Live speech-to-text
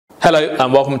Hello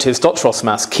and welcome to this Dr. Ross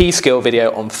Maths key skill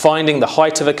video on finding the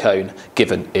height of a cone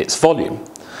given its volume.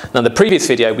 Now in the previous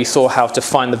video we saw how to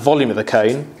find the volume of the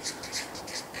cone.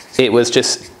 It was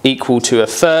just equal to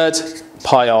 1/3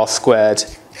 pi r squared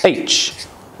h,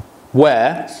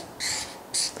 where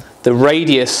the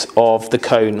radius of the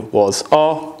cone was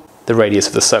r, the radius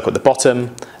of the circle at the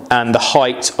bottom, and the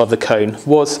height of the cone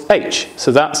was h.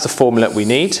 So that's the formula we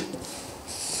need.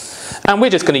 And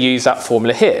we're just going to use that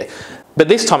formula here. But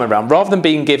this time around, rather than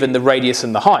being given the radius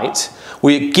and the height,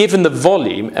 we're given the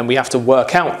volume and we have to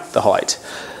work out the height.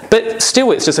 But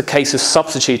still, it's just a case of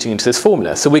substituting into this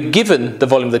formula. So we're given the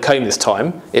volume of the cone this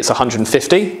time. It's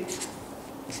 150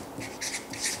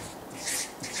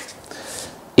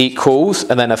 equals,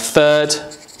 and then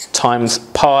 1/3 times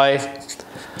pi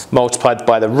multiplied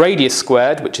by the radius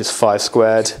squared, which is 5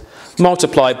 squared,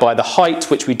 multiplied by the height,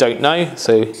 which we don't know.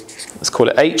 So let's call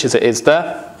it h as it is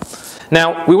there.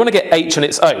 Now, we want to get h on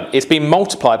its own. It's been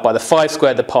multiplied by the 5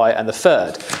 squared, the pi, and the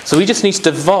 1/3. So we just need to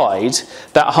divide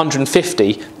that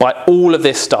 150 by all of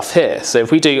this stuff here. So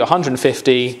if we do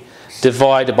 150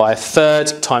 divided by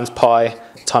 1/3 times pi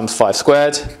times 5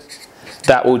 squared,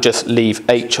 that will just leave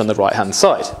h on the right-hand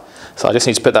side. So I just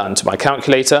need to put that into my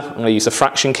calculator. I'm going to use the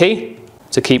fraction key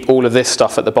to keep all of this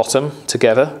stuff at the bottom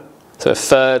together. So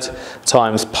 1/3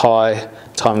 times pi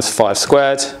times 5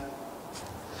 squared.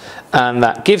 And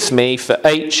that gives me, for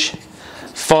h,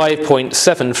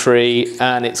 5.73,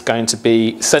 and it's going to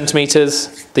be centimetres,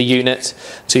 the unit,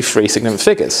 to 3 significant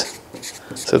figures.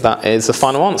 So that is the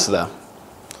final answer there.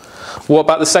 What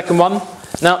about the second one?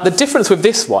 Now, the difference with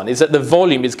this one is that the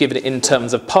volume is given in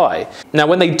terms of pi. Now,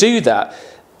 when they do that,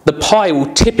 the pi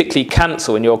will typically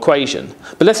cancel in your equation.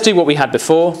 But let's do what we had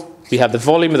before. We have the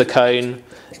volume of the cone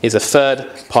is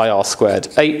 1/3 pi r squared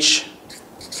h.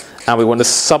 And we want to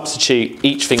substitute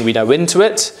each thing we know into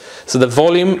it. So the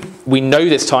volume we know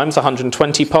this time is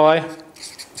 120 pi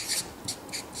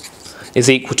is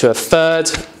equal to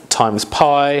 1/3 times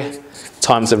pi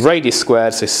times the radius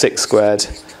squared, so 6 squared,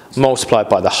 multiplied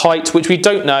by the height, which we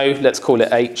don't know. Let's call it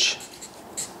h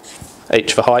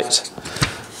for height.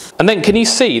 And then can you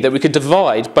see that we could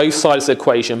divide both sides of the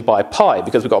equation by pi,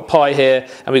 because we've got a pi here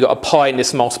and we've got a pi in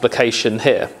this multiplication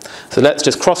here. So let's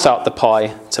just cross out the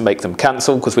pi to make them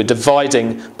cancel, because we're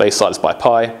dividing both sides by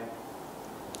pi.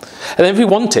 And then if we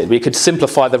wanted, we could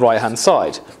simplify the right-hand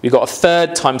side. We've got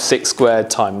 1/3 times 6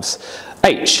 squared times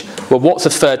h. Well, what's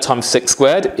 1/3 times 6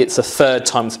 squared? It's 1/3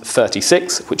 times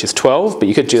 36, which is 12, but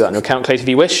you could do that on your calculator if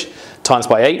you wish, times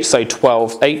by h, so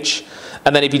 12h.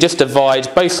 And then if you just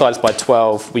divide both sides by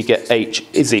 12, we get h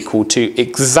is equal to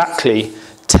exactly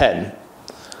 10.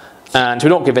 And we're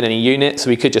not given any units, so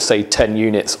we could just say 10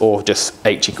 units or just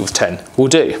h equals 10 will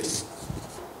do.